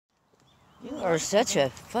You are such a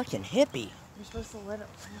fucking hippie. You're supposed to let it.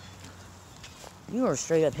 You are a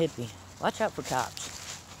straight up hippie. Watch out for cops.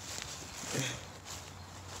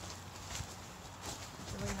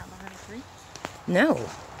 Are we not behind a tree? No.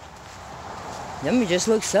 Them would just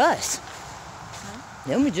look sus. Huh?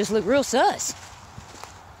 Them would just look real sus.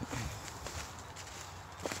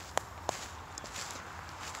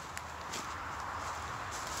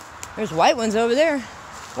 There's white ones over there.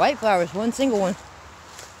 White flowers, one single one.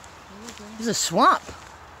 There's a swamp.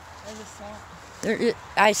 There's a swamp.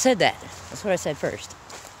 I said that. That's what I said first.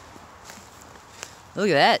 Look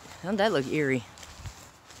at that. Doesn't that look eerie?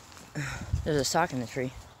 There's a sock in the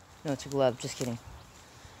tree. No, it's a glove. Just kidding.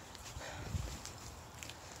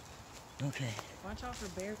 Okay. Watch out for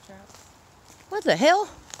bear traps. What the hell?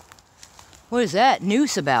 What is that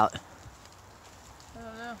noose about? I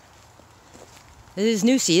don't know. It is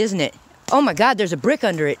noosey, isn't it? Oh my God, there's a brick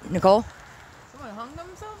under it, Nicole. Someone hung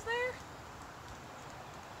themselves there?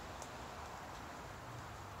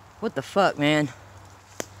 What the fuck, man?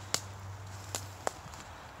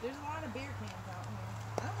 There's a lot of beer cans out here.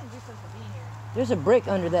 I don't think you're supposed to be here. There's a brick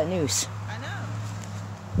under that noose. I know.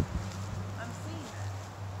 I'm seeing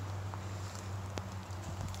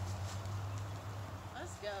that.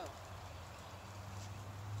 Let's go.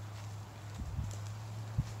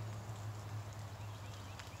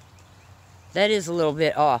 That is a little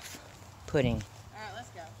bit off-putting. All right, let's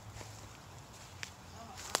go.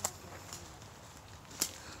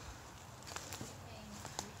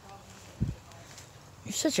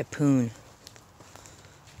 You're such a poon.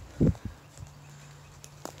 I mean,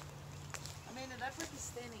 that brick is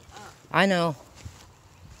standing up. I know.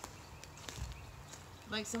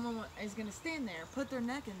 Like someone is going to stand there, put their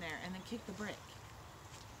neck in there, and then kick the brick.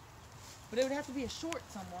 But it would have to be a short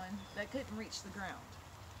someone that couldn't reach the ground.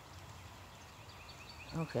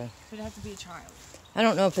 Okay. So it'd have to be a child. I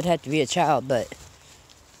don't know if it had to be a child, but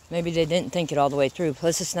maybe they didn't think it all the way through.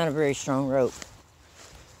 Plus, it's not a very strong rope.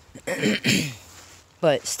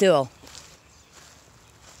 But still,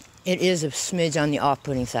 it is a smidge on the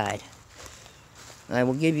off-putting side. I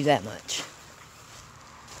will give you that much.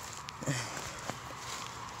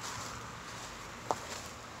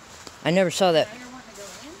 I never saw that. Now you're wanting to go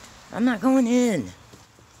in? I'm not going in.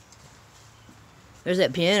 There's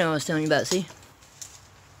that piano I was telling you about, see?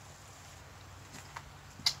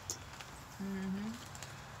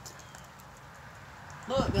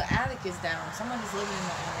 Look, the attic is down. Someone is living in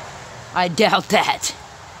the attic. I doubt that.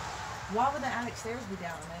 Why would the attic stairs be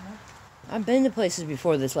down, Amanda? I've been to places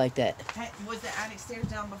before that's like that. Hey, was the attic stairs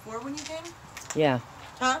down before when you came? Yeah,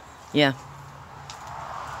 Huh? yeah.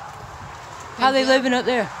 How they living up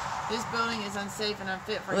there? This building is unsafe and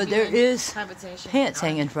unfit for Well, human there is habitation. pants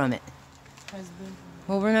hanging from it. Has been-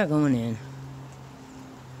 Well, we're not going in.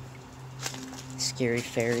 Scary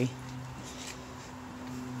fairy.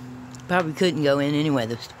 Probably couldn't go in anyway.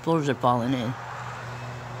 The floors are falling in.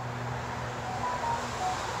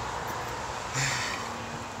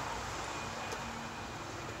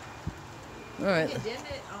 All right. You did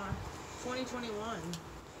it on 2021.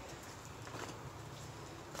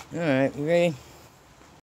 All right. You ready?